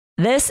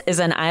This is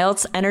an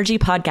IELTS Energy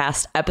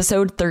Podcast,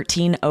 episode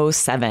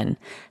 1307.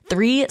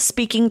 3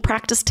 speaking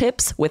practice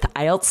tips with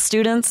IELTS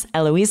students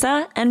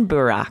Heloisa and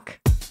Burak.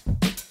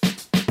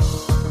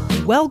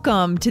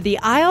 Welcome to the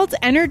IELTS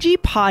Energy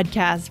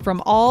Podcast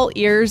from All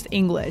Ears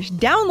English,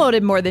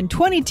 downloaded more than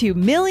 22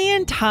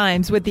 million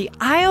times with the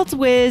IELTS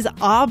whiz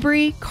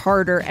Aubrey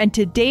Carter and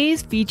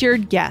today's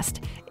featured guest.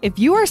 If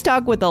you are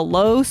stuck with a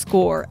low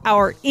score,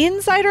 our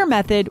insider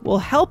method will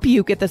help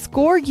you get the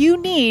score you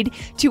need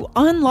to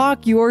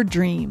unlock your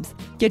dreams.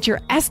 Get your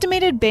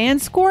estimated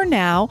band score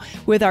now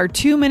with our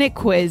 2-minute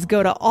quiz.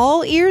 Go to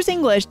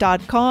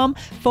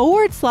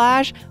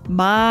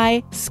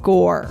allearsenglish.com/my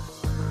score.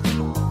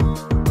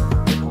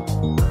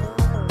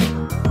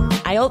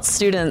 IELTS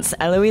students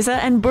Heloisa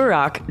and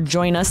Burak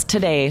join us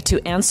today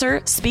to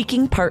answer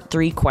Speaking Part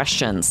 3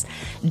 questions.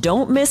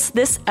 Don't miss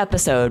this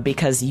episode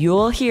because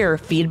you'll hear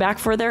feedback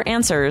for their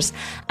answers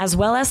as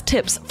well as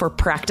tips for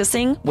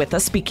practicing with a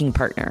speaking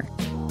partner.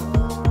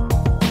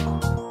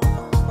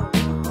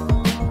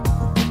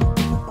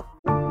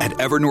 At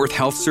Evernorth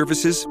Health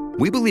Services,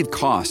 we believe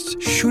costs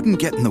shouldn't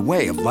get in the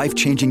way of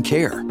life-changing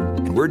care,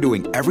 and we're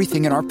doing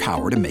everything in our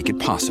power to make it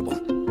possible.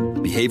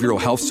 Behavioral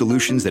health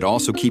solutions that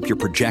also keep your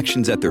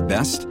projections at their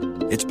best?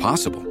 It's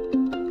possible.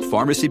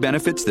 Pharmacy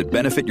benefits that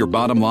benefit your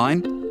bottom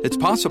line? It's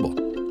possible.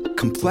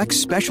 Complex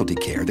specialty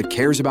care that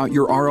cares about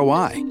your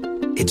ROI?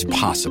 It's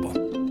possible.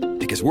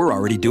 Because we're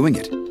already doing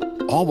it.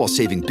 All while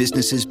saving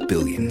businesses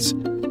billions.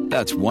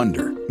 That's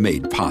Wonder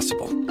made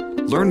possible.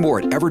 Learn more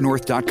at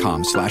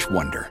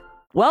evernorth.com/wonder.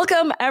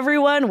 Welcome,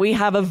 everyone. We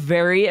have a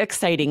very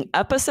exciting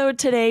episode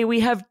today.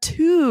 We have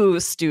 2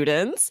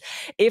 students.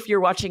 If you're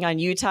watching on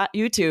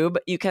YouTube,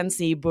 you can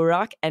see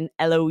Burak and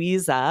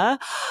Heloisa.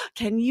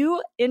 Can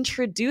you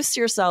introduce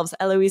yourselves?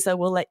 Heloisa,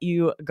 we'll let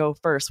you go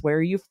first. Where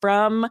are you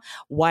from?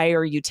 Why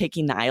are you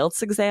taking the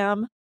IELTS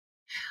exam?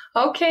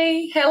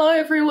 Okay. Hello,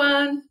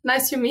 everyone.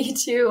 Nice to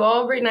meet you,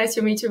 Aubrey. Nice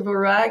to meet you,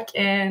 Burak.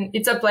 And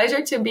it's a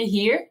pleasure to be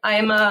here. I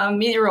am a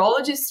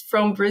meteorologist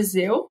from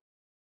Brazil.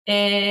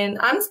 And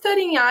I'm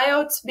studying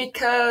IELTS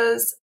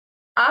because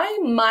I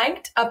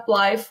might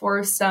apply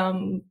for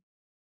some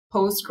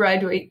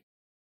postgraduate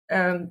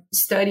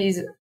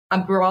studies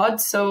abroad.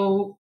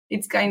 So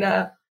it's kind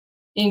of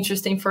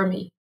interesting for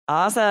me.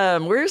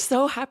 Awesome. We're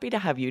so happy to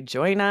have you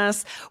join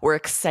us. We're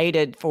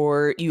excited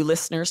for you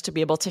listeners to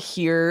be able to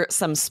hear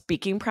some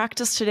speaking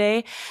practice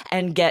today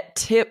and get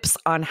tips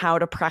on how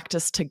to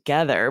practice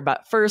together.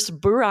 But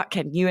first, Burak,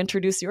 can you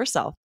introduce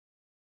yourself?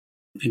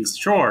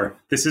 Sure.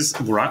 This is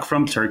Burak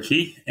from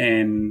Turkey,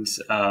 and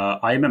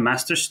I'm a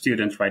master's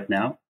student right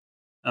now.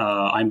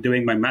 I'm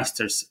doing my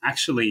master's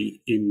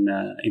actually in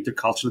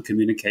intercultural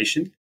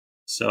communication.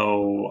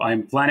 So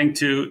I'm planning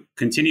to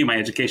continue my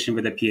education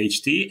with a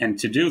PhD, and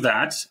to do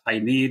that, I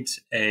need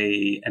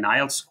an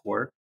IELTS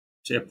score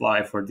to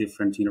apply for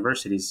different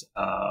universities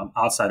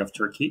outside of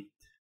Turkey.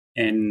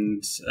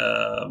 And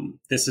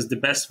this is the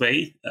best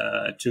way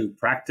to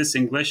practice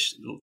English,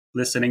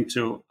 listening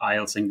to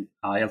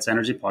IELTS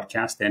Energy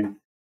Podcast. And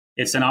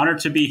it's an honor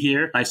to be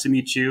here. Nice to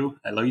meet you,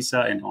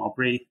 Heloisa and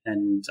Aubrey.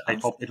 And I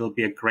hope it'll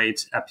be a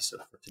great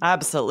episode for today.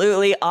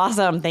 Absolutely.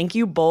 Awesome. Thank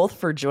you both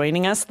for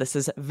joining us. This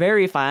is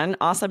very fun.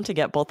 Awesome to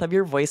get both of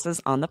your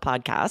voices on the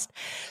podcast.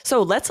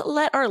 So let's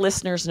let our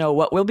listeners know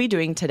what we'll be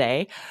doing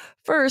today.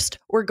 First,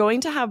 we're going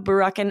to have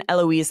Burak and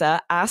Heloisa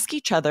ask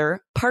each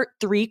other part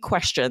 3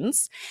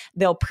 questions.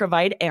 They'll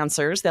provide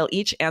answers. They'll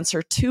each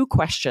answer 2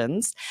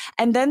 questions,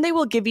 and then they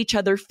will give each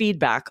other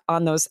feedback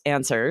on those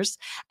answers.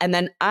 And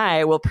then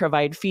I will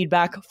provide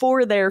feedback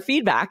for their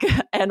feedback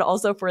and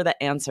also for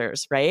the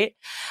answers, right?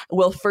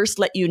 We'll first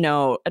let you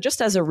know,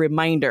 just as a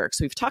reminder, because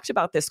we've talked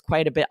about this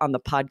quite a bit on the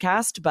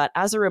podcast, but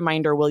as a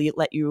reminder, we'll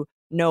let you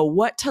know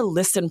what to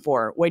listen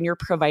for when you're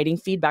providing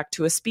feedback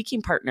to a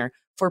speaking partner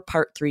for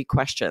part 3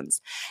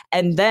 questions.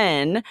 And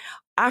then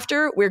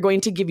after, we're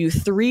going to give you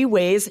 3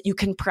 ways you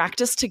can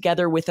practice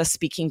together with a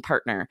speaking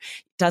partner.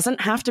 It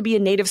doesn't have to be a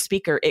native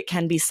speaker. It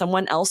can be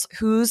someone else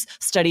who's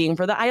studying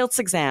for the IELTS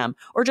exam,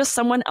 or just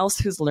someone else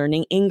who's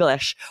learning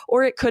English.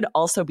 Or it could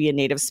also be a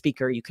native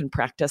speaker. You can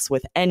practice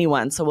with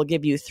anyone. So we'll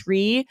give you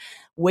 3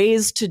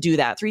 ways to do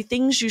that, 3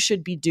 things you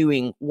should be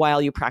doing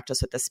while you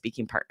practice with a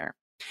speaking partner.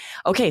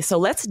 Okay, so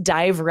let's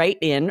dive right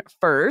in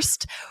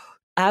first.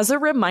 As a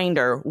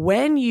reminder,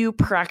 when you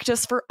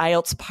practice for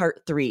IELTS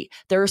Part 3,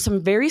 there are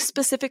some very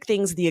specific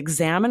things the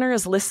examiner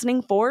is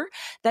listening for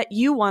that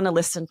you want to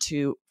listen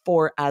to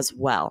for as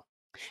well.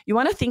 You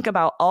want to think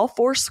about all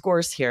 4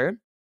 scores here.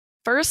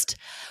 First,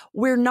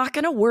 we're not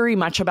going to worry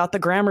much about the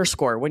grammar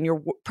score. When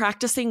you're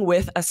practicing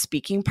with a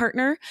speaking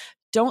partner,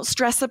 don't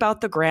stress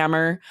about the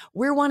grammar.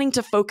 We're wanting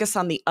to focus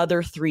on the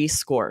other 3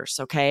 scores,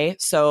 okay?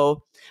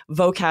 So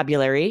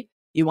vocabulary.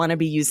 You want to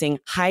be using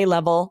high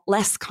level,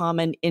 less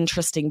common,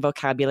 interesting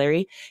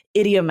vocabulary,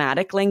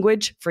 idiomatic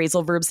language,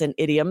 phrasal verbs and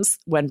idioms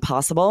when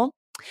possible.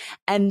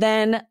 And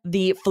then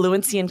the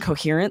fluency and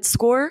coherence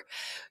score,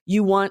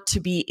 you want to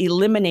be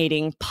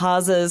eliminating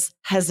pauses,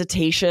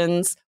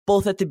 hesitations,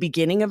 both at the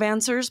beginning of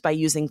answers by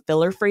using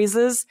filler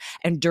phrases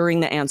and during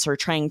the answer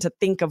trying to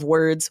think of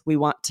words. We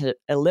want to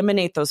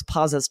eliminate those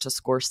pauses to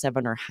score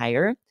 7 or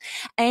higher.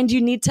 And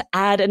you need to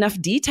add enough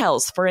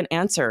details for an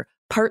answer.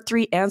 Part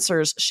 3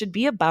 answers should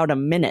be about a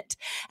minute.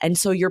 And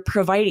so you're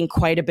providing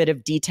quite a bit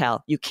of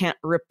detail. You can't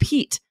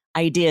repeat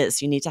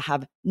ideas. You need to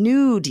have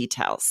new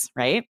details,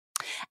 right?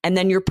 And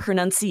then your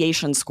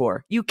pronunciation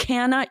score. You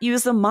cannot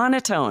use a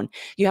monotone.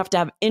 You have to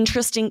have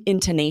interesting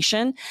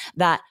intonation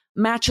that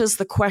matches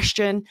the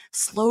question,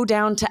 slow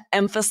down to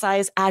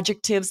emphasize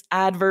adjectives,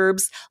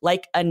 adverbs.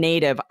 Like a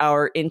native,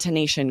 our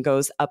intonation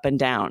goes up and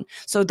down.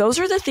 So those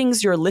are the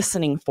things you're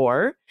listening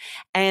for.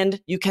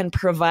 And you can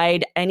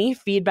provide any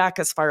feedback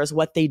as far as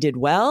what they did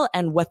well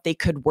and what they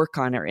could work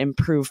on or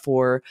improve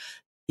for,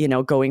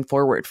 going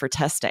forward for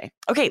test day.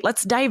 Okay,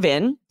 let's dive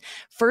in.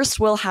 First,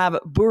 we'll have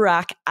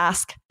Burak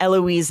ask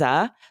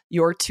Heloisa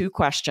your 2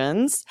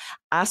 questions.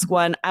 Ask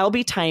one. I'll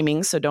be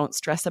timing, so don't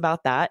stress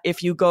about that.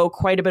 If you go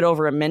quite a bit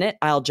over a minute,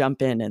 I'll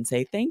jump in and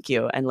say thank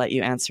you and let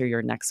you answer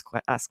your next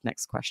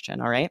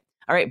question. All right?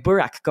 All right,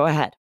 Burak, go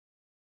ahead.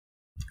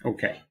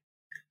 Okay.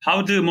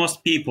 How do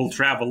most people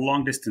travel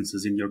long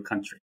distances in your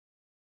country?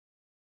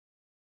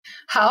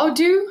 How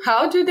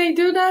do they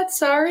do that?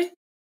 Sorry.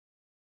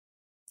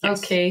 Yes.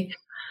 Okay.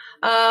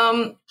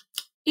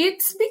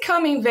 It's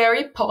becoming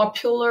very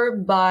popular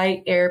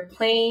by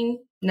airplane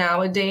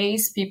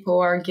nowadays. People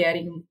are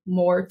getting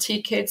more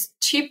tickets,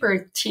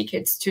 cheaper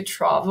tickets to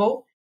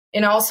travel.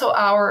 And also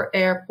our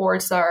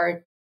airports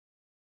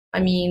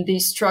the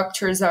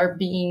structures are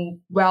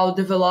being well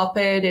developed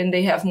and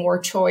they have more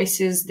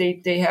choices.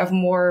 They have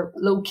more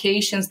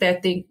locations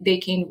that they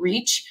can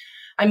reach.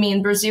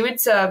 Brazil,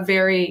 it's a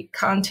very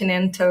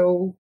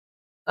continental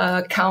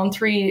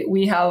country.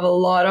 We have a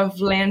lot of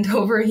land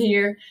over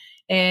here.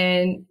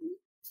 And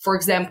for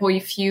example,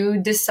 if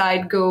you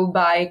decide go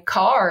by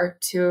car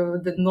to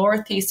the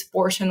northeast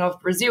portion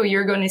of Brazil,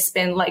 you're going to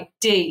spend like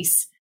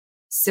days.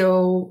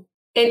 So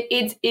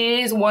it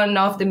is one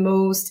of the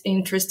most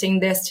interesting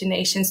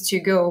destinations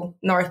to go,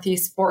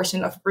 northeast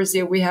portion of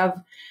Brazil. We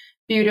have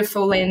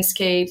beautiful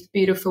landscapes,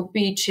 beautiful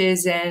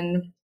beaches.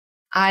 And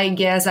I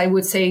guess I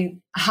would say,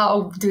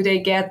 how do they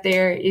get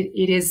there?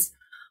 It is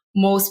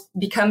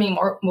becoming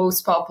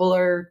most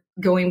popular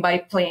going by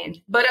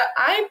plane. But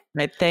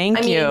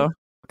Thank you.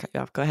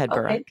 Okay, go ahead,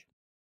 Burak.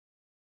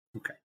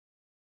 Okay.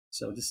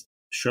 So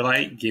shall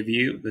I give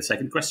you the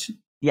second question?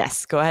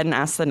 Yes, go ahead and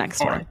ask the next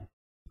one. Right.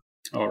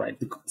 All right.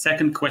 The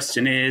second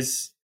question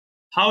is,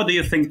 how do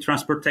you think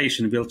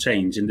transportation will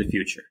change in the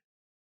future?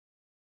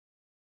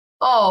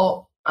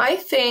 Oh, I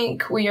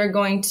think we are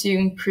going to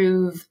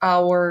improve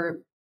our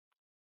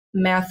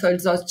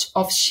methods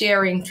of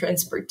sharing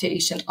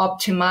transportation,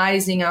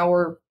 optimizing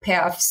our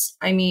paths.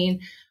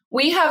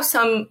 We have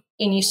some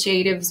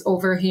initiatives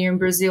over here in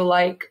Brazil,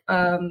 like,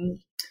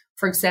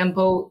 for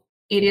example,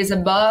 it is a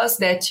bus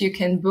that you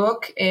can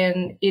book,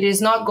 and it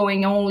is not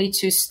going only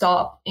to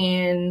stop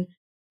in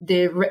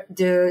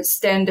the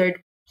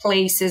standard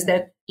places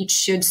that it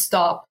should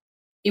stop.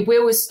 It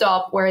will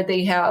stop where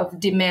they have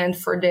demand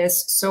for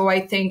this. So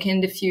I think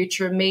in the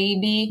future,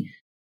 maybe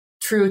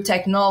through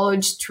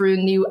technology, through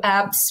new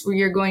apps,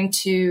 we are going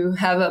to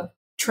have a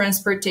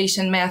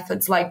transportation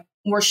methods like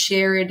more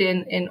shared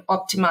and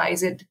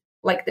optimize it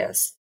like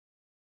this.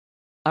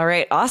 All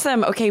right,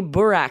 awesome. Okay,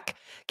 Burak,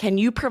 can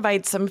you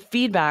provide some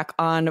feedback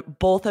on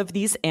both of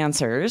these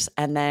answers?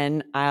 And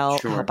then I'll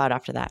help out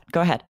after that.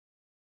 Go ahead.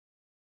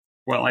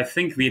 Well, I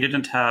think we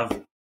didn't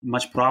have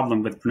much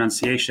problem with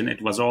pronunciation.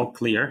 It was all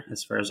clear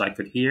as far as I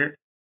could hear.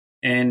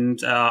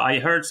 And I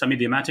heard some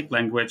idiomatic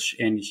language,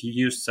 and he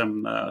used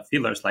some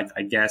fillers like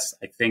I guess,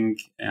 I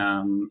think,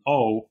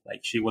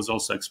 like she was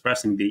also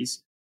expressing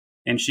these.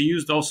 And she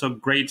used also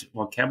great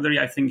vocabulary.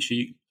 I think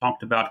she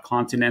talked about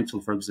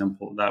continental, for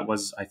example. That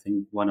was, I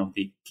think, one of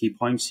the key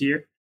points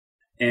here.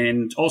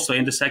 And also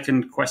in the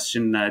second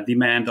question,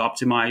 demand,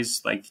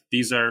 optimize, like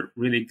these are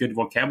really good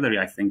vocabulary,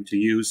 I think, to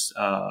use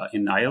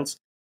in IELTS.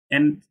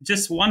 And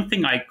just one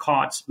thing I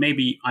caught,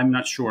 maybe I'm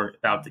not sure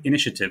about the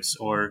initiatives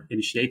or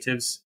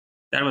initiatives.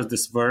 That was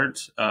this word.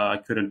 I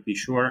couldn't be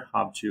sure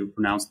how to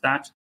pronounce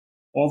that.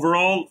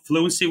 Overall,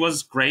 fluency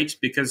was great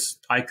because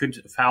I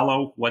could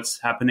follow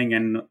what's happening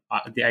and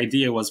the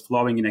idea was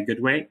flowing in a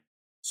good way.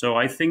 So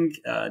I think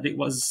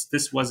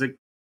this was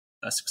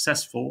a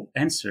successful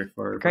answer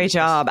for great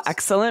job.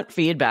 Excellent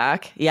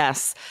feedback.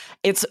 Yes.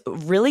 It's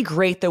really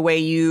great the way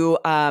you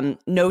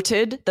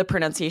noted the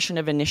pronunciation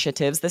of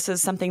initiatives. This is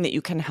something that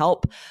you can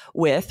help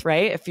with,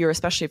 right?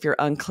 Especially if you're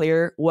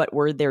unclear what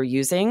word they're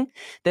using.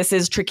 This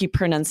is tricky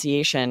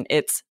pronunciation.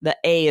 The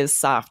A is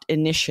soft,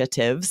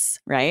 initiatives,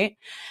 right?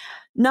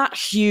 Not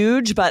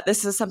huge, but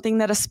this is something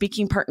that a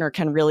speaking partner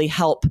can really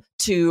help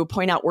to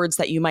point out words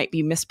that you might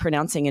be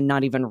mispronouncing and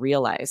not even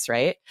realize,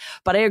 right?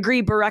 But I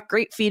agree, Burak,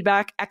 great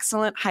feedback,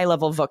 excellent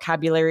high-level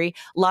vocabulary,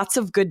 lots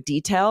of good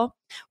detail.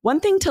 One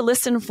thing to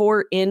listen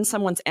for in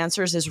someone's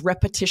answers is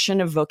repetition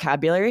of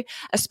vocabulary,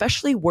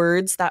 especially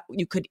words that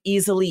you could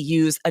easily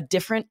use a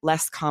different,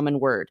 less common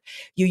word.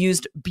 You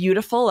used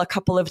beautiful a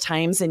couple of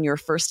times in your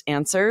first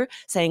answer,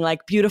 saying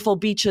like beautiful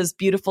beaches,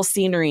 beautiful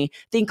scenery.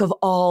 Think of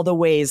all the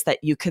ways that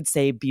you could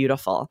say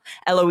beautiful.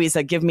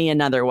 Heloisa, give me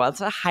another one. What's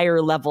a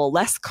higher level,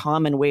 less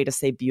common way to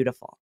say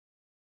beautiful?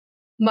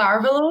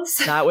 Marvelous.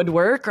 That would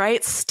work,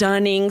 right?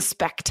 Stunning,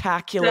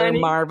 spectacular,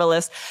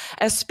 marvelous.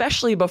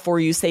 Especially before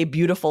you say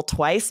beautiful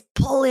twice,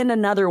 pull in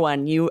another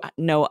one. You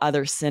know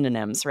other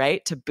synonyms,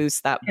 right? To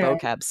boost that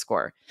vocab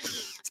score.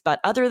 But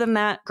other than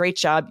that, great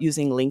job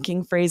using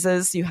linking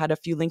phrases. You had a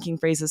few linking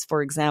phrases,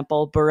 for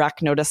example.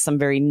 Burak noticed some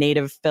very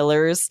native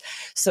fillers.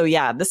 So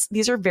yeah,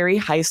 these are very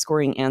high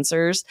scoring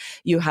answers.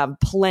 You have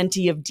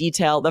plenty of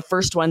detail. The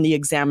first one, the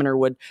examiner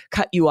would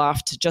cut you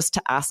off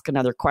to ask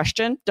another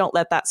question. Don't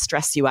let that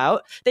stress you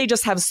out. They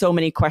just have so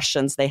many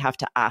questions they have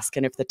to ask.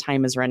 And if the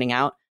time is running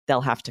out,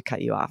 they'll have to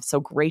cut you off. So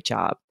great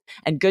job.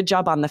 And good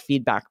job on the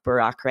feedback,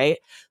 Burak, right?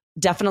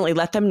 Definitely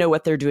let them know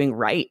what they're doing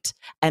right.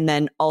 And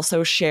then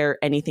also share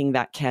anything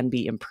that can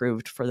be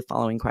improved for the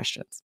following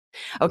questions.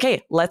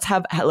 Okay, let's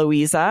have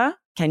Heloisa.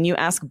 Can you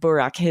ask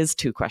Burak his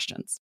 2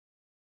 questions?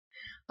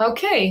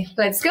 Okay,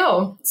 let's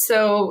go.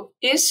 So,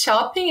 is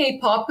shopping a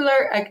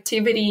popular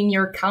activity in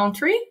your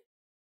country?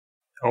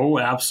 Oh,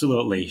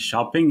 absolutely.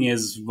 Shopping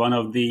is one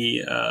of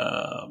the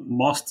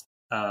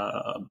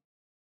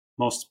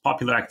most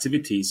popular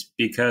activities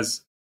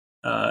because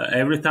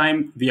every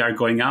time we are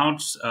going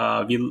out,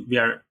 we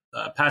are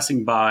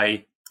passing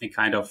by a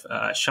kind of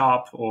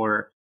shop,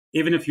 or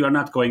even if you are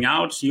not going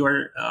out, you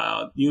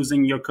are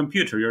using your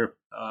computer,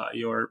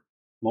 your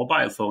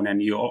mobile phone,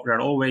 and you are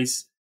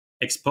always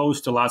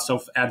exposed to lots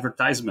of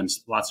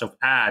advertisements, lots of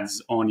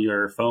ads on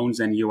your phones,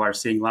 and you are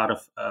seeing a lot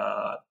of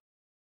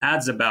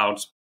ads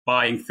about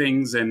buying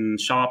things in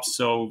shops.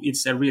 So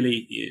it's a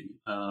really,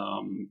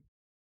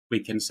 we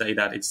can say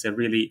that it's a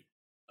really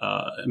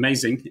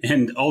amazing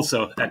and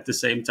also at the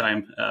same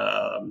time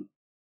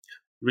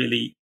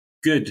really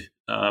good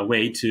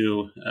way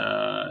to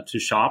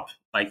shop,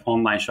 like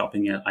online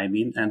shopping, I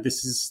mean. And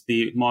this is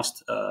the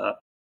most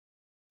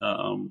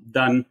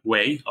done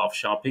way of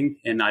shopping.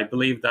 And I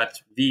believe that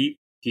the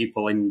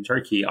people in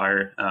Turkey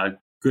are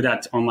good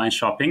at online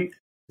shopping,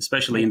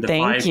 especially in the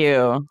 5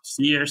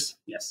 years.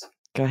 Yes.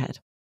 Go ahead.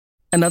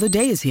 Another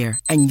day is here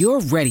and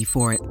you're ready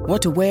for it.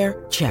 What to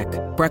wear? Check.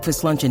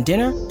 Breakfast, lunch, and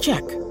dinner?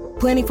 Check.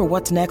 Planning for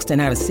what's next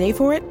and how to save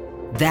for it?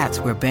 That's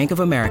where Bank of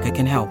America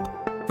can help.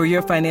 For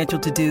your financial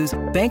to-dos,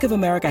 Bank of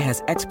America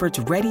has experts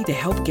ready to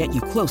help get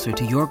you closer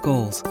to your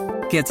goals.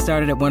 Get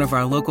started at one of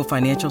our local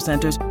financial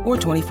centers or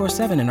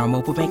 24/7 in our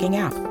mobile banking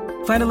app.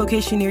 Find a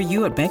location near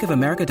you at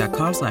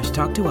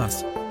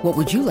bankofamerica.com/talktous. What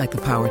would you like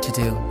the power to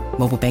do?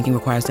 Mobile banking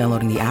requires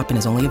downloading the app and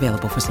is only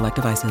available for select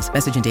devices.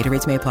 Message and data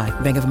rates may apply.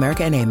 Bank of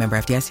America N.A., member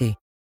FDIC.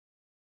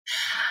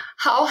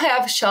 How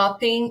have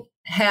shopping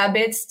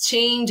habits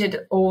changed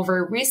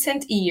over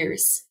recent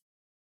years?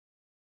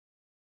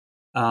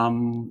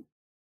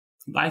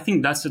 I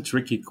think that's a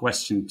tricky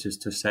question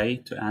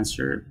to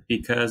answer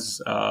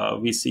because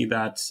we see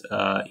that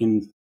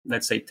in,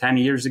 let's say, 10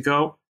 years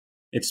ago,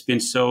 it's been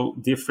so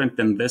different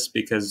than this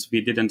because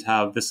we didn't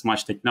have this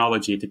much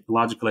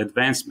technological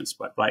advancements.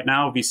 But right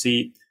now we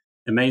see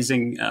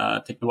amazing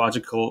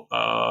technological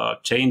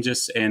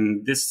changes,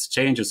 and this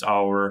changes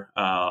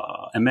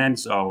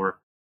amends our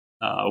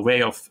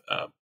way of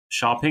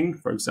shopping.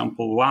 For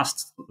example,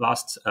 last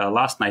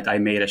night I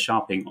made a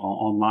shopping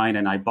online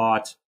and I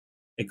bought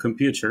a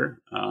computer,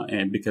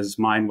 and because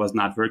mine was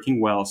not working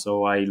well,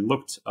 so I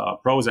looked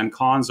pros and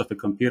cons of the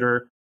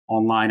computer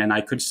online, and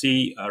I could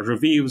see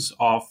reviews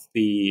of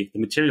the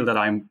material that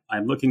I'm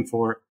looking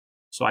for.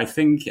 So I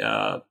think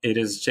it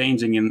is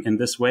changing in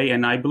this way,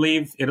 and I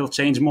believe it'll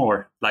change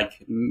more.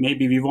 Like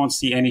maybe we won't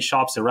see any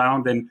shops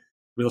around, and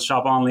we'll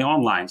shop only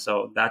online.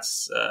 So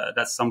that's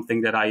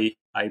something that I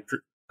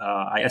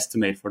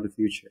estimate for the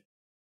future.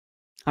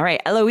 All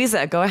right,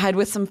 Heloisa, go ahead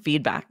with some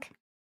feedback.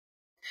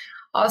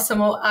 Awesome.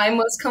 Well, I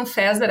must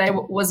confess that I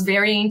was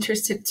very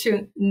interested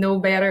to know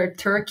better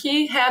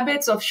Turkey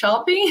habits of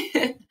shopping.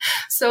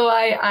 So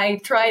I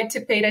tried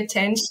to pay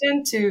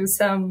attention to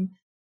some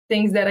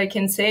things that I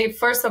can say.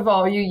 First of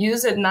all, you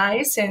use a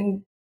nice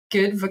and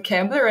good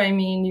vocabulary. I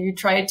mean, you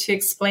try to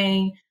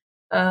explain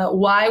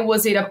why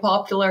was it a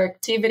popular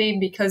activity,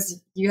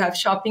 because you have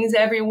shoppings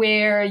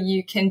everywhere.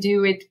 You can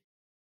do it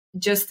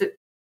just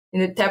in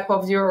the tap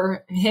of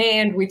your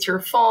hand with your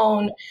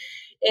phone.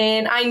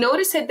 And I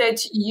noticed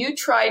that you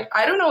tried,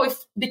 I don't know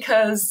if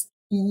because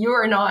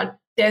you're not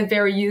that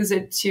very used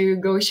to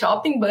go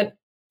shopping, but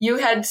you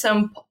had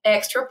some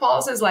extra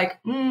pauses like,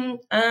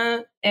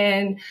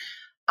 and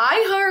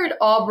I heard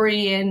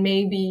Aubrey and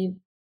maybe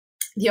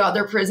the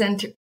other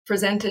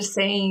presenters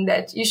saying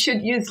that you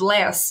should use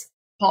less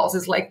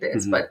pauses like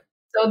this. Mm-hmm. But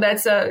so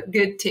that's a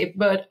good tip.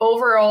 But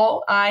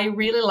overall, I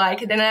really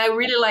like it. And I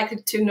really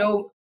like to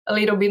know a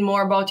little bit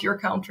more about your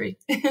country.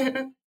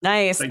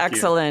 Nice. Thank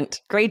Excellent.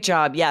 you. Great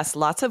job. Yes.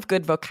 Lots of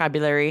good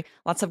vocabulary,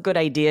 lots of good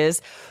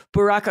ideas.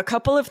 Burak, a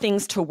couple of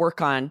things to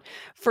work on.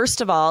 First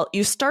of all,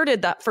 you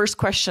started that first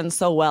question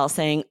so well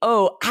saying,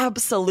 oh,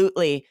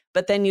 absolutely.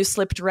 But then you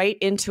slipped right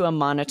into a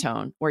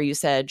monotone where you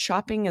said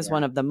shopping is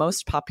one of the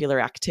most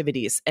popular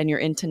activities and your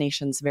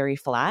intonation's very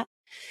flat.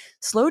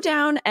 Slow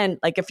down. And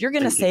like, if you're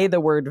going to say the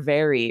word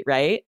very,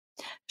 right?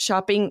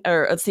 Shopping,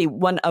 or let's see,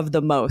 one of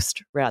the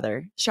most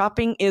rather.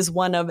 Shopping is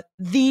one of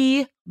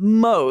the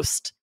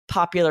most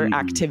popular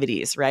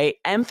activities, right?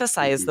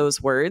 Emphasize those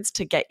words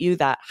to get you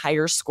that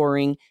higher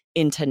scoring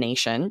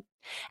intonation.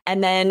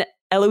 And then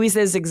Heloisa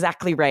is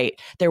exactly right.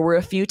 There were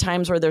a few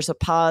times where there's a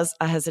pause,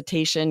 a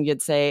hesitation.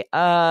 You'd say,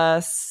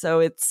 so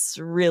it's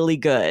really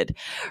good,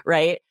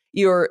 right?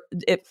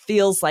 It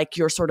feels like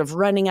you're sort of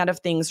running out of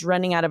things,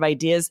 running out of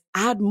ideas.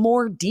 Add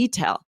more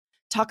detail.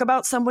 Talk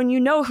about someone you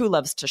know who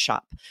loves to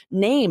shop.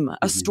 Name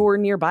a store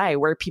nearby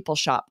where people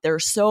shop. There are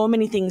so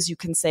many things you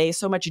can say,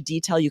 so much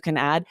detail you can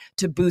add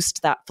to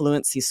boost that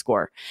fluency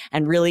score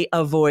and really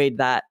avoid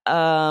that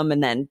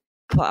and then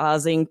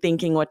pausing,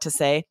 thinking what to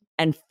say,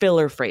 and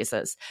filler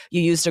phrases.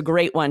 You used a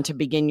great one to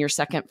begin your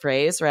second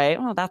phrase, right?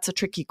 Oh, that's a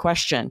tricky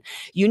question.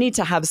 You need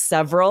to have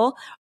several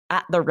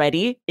at the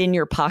ready in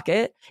your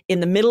pocket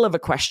in the middle of a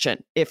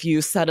question. If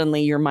you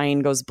suddenly your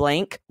mind goes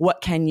blank,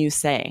 what can you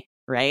say?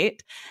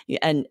 Right.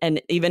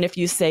 And even if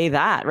you say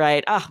that,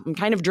 right, I'm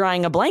kind of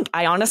drawing a blank.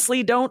 I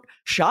honestly don't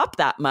shop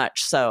that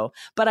much. So,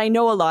 but I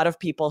know a lot of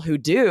people who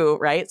do,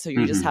 right? So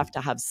you just have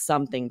to have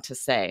something to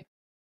say.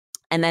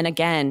 And then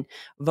again,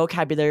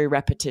 vocabulary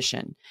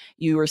repetition.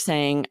 You were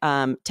saying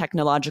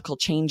technological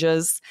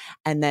changes.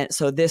 And then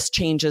so this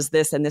changes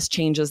this and this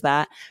changes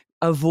that.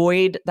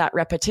 Avoid that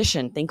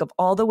repetition. Think of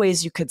all the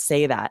ways you could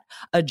say that.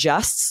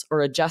 Adjusts or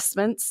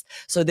adjustments.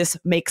 So this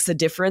makes a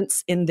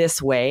difference in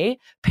this way.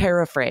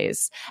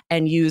 Paraphrase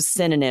and use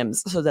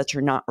synonyms so that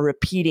you're not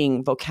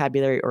repeating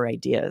vocabulary or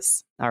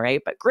ideas. All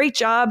right. But great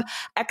job.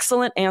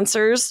 Excellent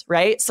answers,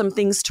 right? Some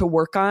things to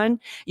work on.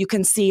 You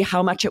can see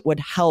how much it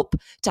would help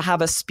to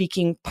have a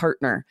speaking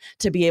partner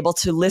to be able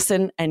to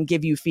listen and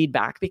give you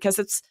feedback, because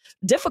it's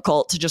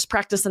difficult to just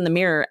practice in the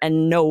mirror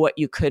and know what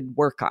you could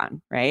work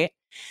on, right?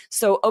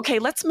 So, okay,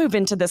 let's move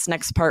into this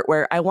next part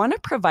where I want to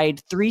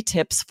provide 3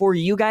 tips for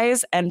you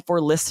guys and for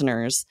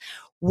listeners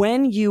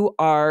when you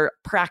are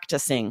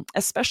practicing,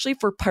 especially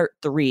for part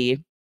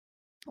 3,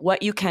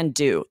 what you can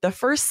do. The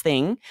first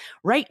thing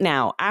right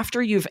now,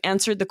 after you've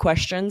answered the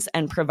questions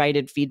and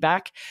provided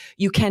feedback,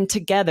 you can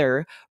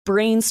together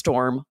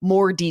brainstorm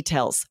more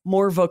details,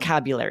 more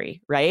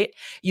vocabulary, right?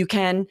 You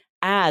can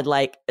add,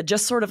 like,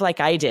 just sort of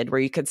like I did, where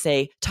you could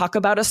say, talk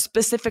about a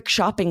specific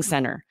shopping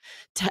center.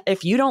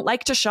 If you don't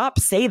like to shop,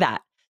 say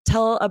that.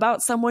 Tell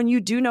about someone you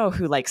do know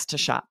who likes to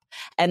shop.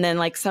 And then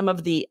like some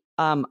of the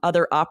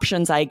other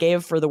options I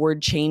gave for the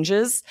word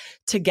changes,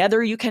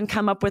 together you can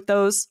come up with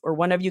those, or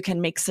one of you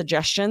can make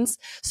suggestions.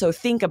 So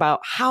think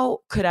about, how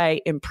could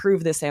I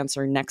improve this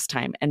answer next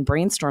time, and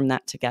brainstorm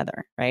that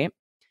together, right?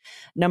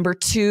 Number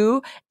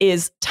 2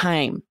 is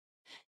time.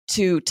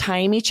 To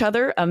time each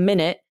other a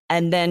minute,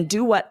 and then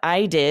do what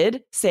I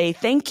did, say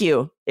thank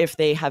you if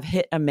they have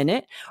hit a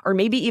minute, or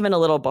maybe even a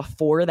little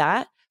before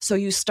that. So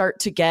you start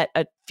to get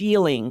a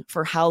feeling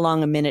for how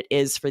long a minute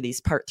is for these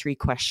part 3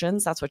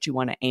 questions. That's what you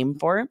want to aim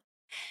for.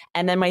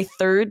 And then my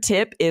third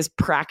tip is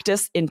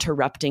practice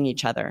interrupting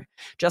each other,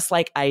 just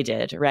like I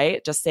did,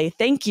 right? Just say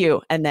thank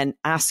you and then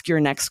ask your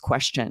next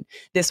question.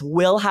 This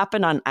will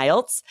happen on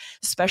IELTS,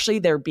 especially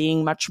they're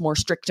being much more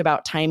strict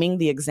about timing.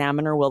 The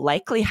examiner will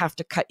likely have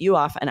to cut you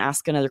off and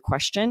ask another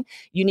question.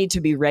 You need to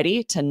be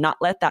ready to not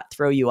let that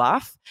throw you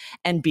off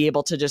and be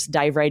able to just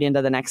dive right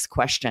into the next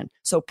question.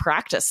 So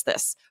practice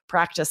this,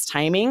 practice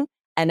timing.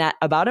 And at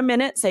about a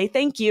minute, say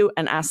thank you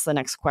and ask the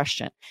next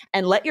question.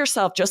 And let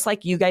yourself, just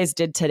like you guys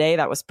did today,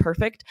 that was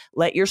perfect.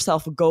 Let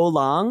yourself go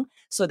long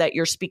so that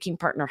your speaking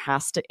partner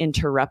has to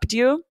interrupt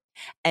you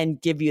and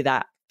give you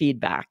that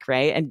feedback,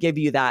 right? And give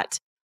you that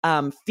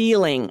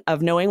feeling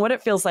of knowing what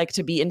it feels like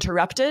to be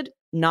interrupted,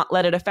 not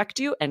let it affect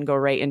you, and go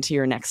right into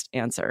your next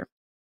answer.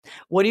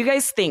 What do you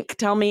guys think?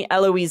 Tell me,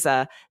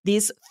 Heloisa,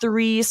 these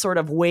 3 sort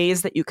of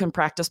ways that you can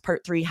practice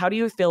part 3, how do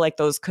you feel like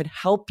those could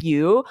help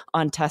you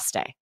on test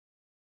day?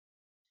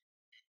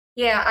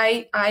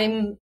 Yeah,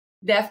 I'm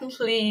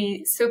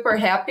definitely super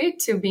happy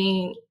to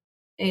be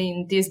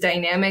in this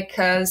dynamic,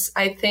 because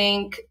I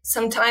think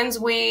sometimes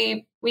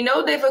we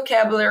know the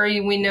vocabulary,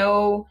 we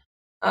know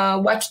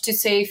what to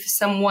say if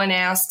someone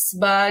asks,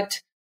 but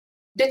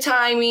the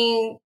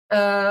timing,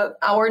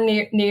 our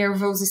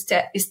nervous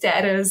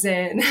status,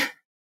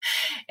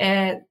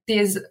 and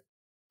this,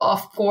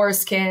 of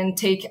course, can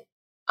take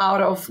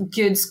out of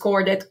good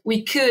score that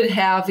we could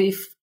have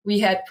if we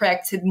had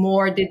practiced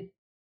more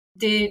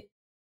the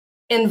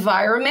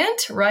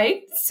environment,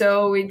 right?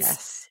 So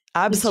it's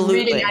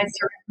Absolutely. It's really nice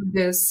to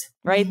reproduce.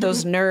 Right?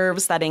 Those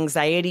nerves, that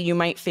anxiety you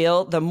might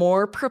feel, the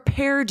more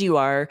prepared you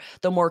are,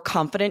 the more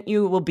confident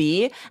you will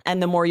be,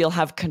 and the more you'll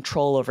have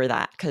control over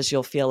that because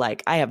you'll feel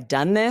like, I have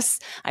done this,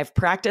 I've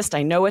practiced,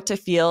 I know what to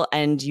feel,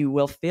 and you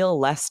will feel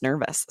less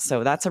nervous.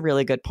 So that's a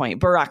really good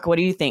point. Burak, what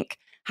do you think?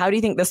 How do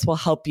you think this will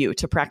help you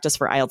to practice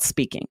for IELTS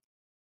speaking?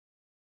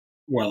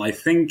 Well, I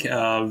think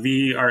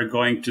we are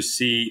going to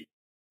see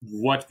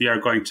what we are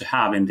going to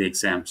have in the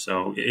exam.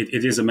 So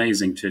it is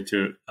amazing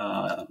to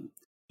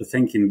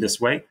think in this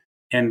way.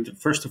 And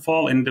first of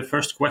all, in the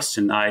first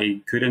question,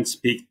 I couldn't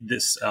speak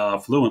this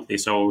fluently.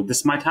 So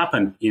this might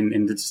happen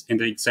in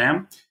the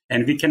exam.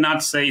 And we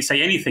cannot say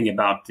anything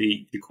about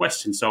the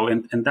question. So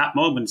in that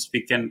moment, we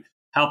can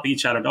help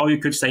each other. Oh, you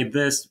could say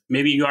this.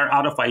 Maybe you are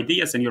out of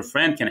ideas and your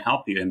friend can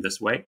help you in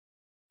this way.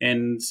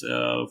 And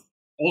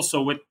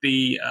also with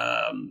the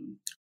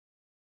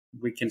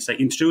we can say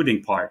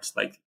intruding parts.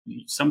 Like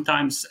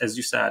sometimes, as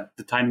you said,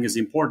 the timing is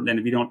important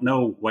and we don't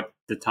know what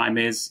the time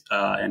is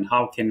and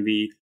how can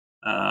we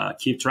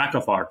keep track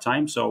of our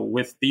time. So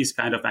with these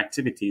kind of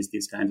activities,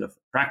 these kinds of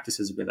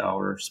practices with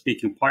our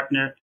speaking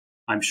partner,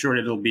 I'm sure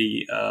it'll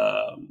be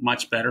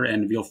much better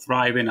and we'll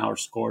thrive in our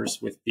scores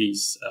with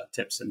these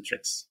tips and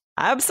tricks.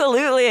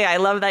 Absolutely. I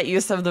love that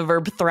use of the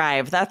verb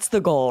thrive. That's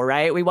the goal,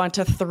 right? We want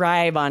to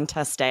thrive on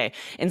test day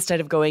instead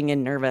of going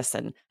in nervous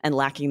and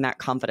lacking that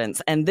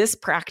confidence. And this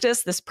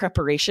practice, this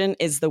preparation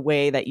is the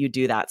way that you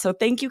do that. So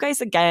thank you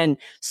guys again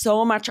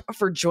so much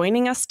for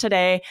joining us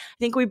today. I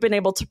think we've been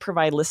able to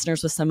provide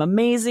listeners with some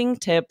amazing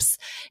tips,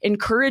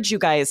 encourage you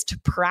guys to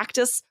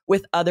practice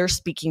with other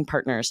speaking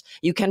partners.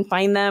 You can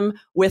find them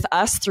with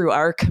us through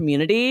our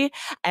community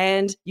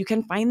and you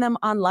can find them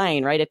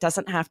online, right? It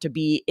doesn't have to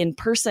be in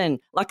person.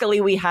 Luckily,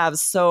 we have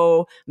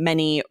so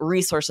many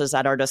resources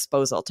at our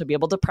disposal to be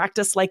able to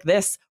practice like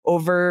this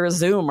over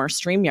Zoom or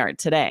StreamYard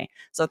today.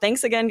 So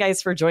thanks again,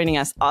 guys, for joining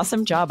us.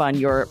 Awesome job on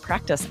your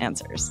practice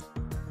answers.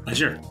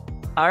 Pleasure.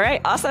 All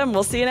right. Awesome.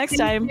 We'll see you next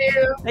time.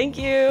 Thank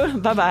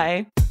you.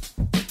 Bye-bye.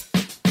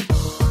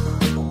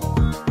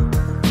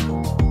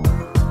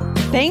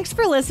 Thanks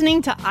for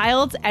listening to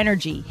IELTS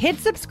Energy. Hit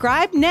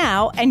subscribe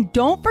now and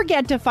don't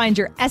forget to find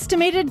your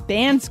estimated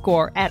band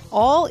score at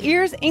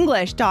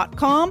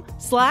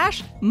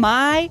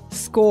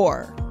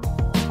allearsenglish.com/myscore.